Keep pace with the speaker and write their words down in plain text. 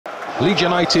Leeds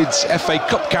United's FA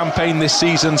Cup campaign this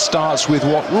season starts with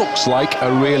what looks like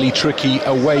a really tricky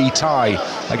away tie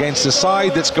against a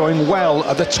side that's going well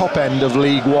at the top end of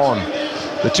League One.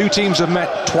 The two teams have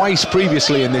met twice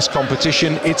previously in this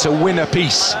competition. It's a win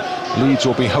apiece. Leeds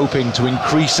will be hoping to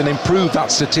increase and improve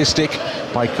that statistic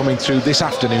by coming through this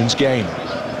afternoon's game.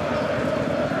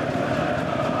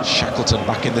 Shackleton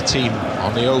back in the team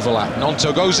on the overlap.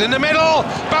 Nonto goes in the middle.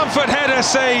 Bamford header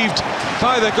saved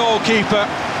by the goalkeeper.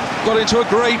 Got into a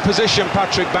great position,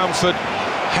 Patrick Bamford.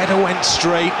 Header went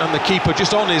straight and the keeper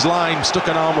just on his line stuck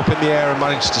an arm up in the air and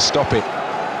managed to stop it.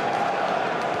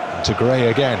 To Gray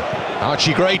again.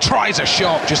 Archie Gray tries a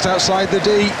shot just outside the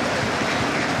D.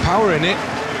 Power in it,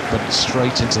 but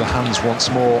straight into the hands once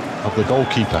more of the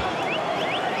goalkeeper.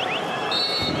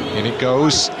 In it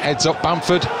goes, heads up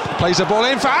Bamford, plays the ball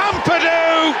in for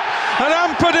Ampadu! And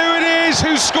Ampadu it is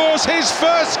who scores his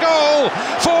first goal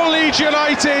for Leeds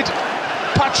United.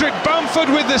 Patrick Bamford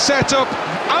with the setup,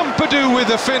 Ampadu with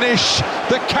the finish.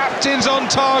 The captain's on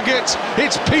target.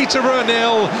 It's Peterborough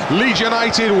 0, Leeds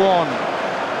United 1.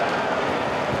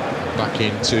 Back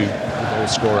into the goal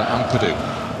scorer Ampadu.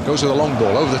 Goes with a long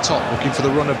ball over the top, looking for the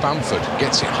run of Bamford.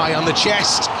 Gets it high on the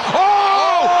chest.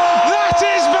 Oh! That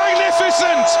is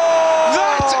magnificent!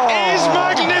 That is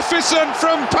magnificent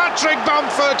from Patrick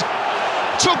Bamford.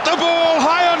 Took the ball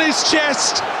high on his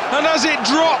chest, and as it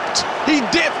dropped, he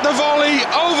dipped the volley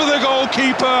over the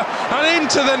goalkeeper and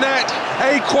into the net.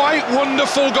 A quite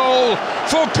wonderful goal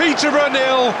for Peterborough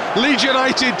 0, Leeds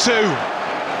United 2.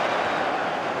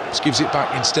 Just gives it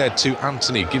back instead to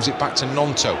Anthony, gives it back to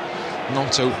Nonto.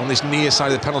 Nonto on this near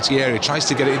side of the penalty area, tries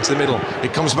to get it into the middle.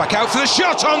 It comes back out for the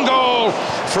shot on goal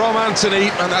from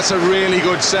Anthony, and that's a really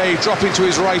good save, dropping to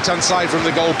his right-hand side from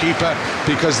the goalkeeper,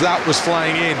 because that was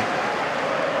flying in.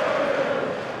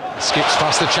 Skips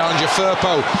past the challenger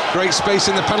Firpo, great space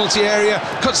in the penalty area,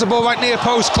 cuts the ball back near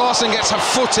post. Clausen gets a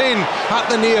foot in at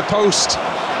the near post.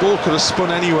 Ball could have spun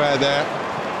anywhere there.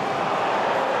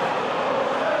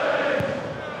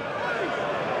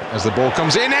 As the ball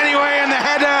comes in anyway, and the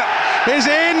header is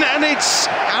in, and it's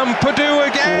Ampadu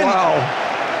again. Wow.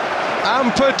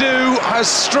 Ampadu has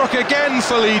struck again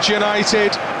for Leeds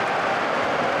United.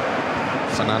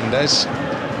 Fernandez.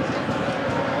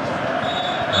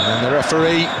 And then the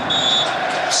referee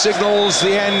signals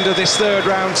the end of this third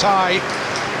round tie,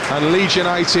 and Leeds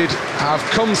United have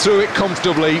come through it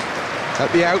comfortably.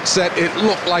 At the outset it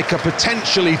looked like a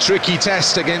potentially tricky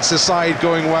test against a side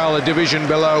going well a division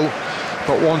below,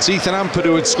 but once Ethan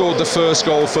Ampadu had scored the first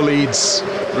goal for Leeds,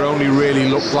 there only really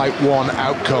looked like one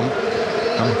outcome.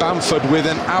 And Bamford with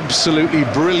an absolutely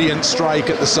brilliant strike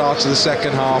at the start of the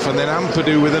second half, and then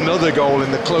Ampadu with another goal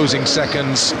in the closing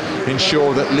seconds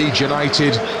ensure that Leeds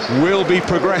United will be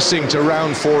progressing to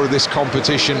round 4 of this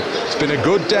competition. It's been a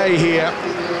good day here.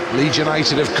 Leeds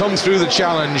United have come through the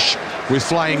challenge with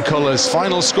flying colours.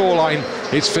 Final scoreline,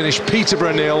 it's finished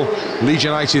Peterborough 0, Leeds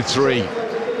United 3.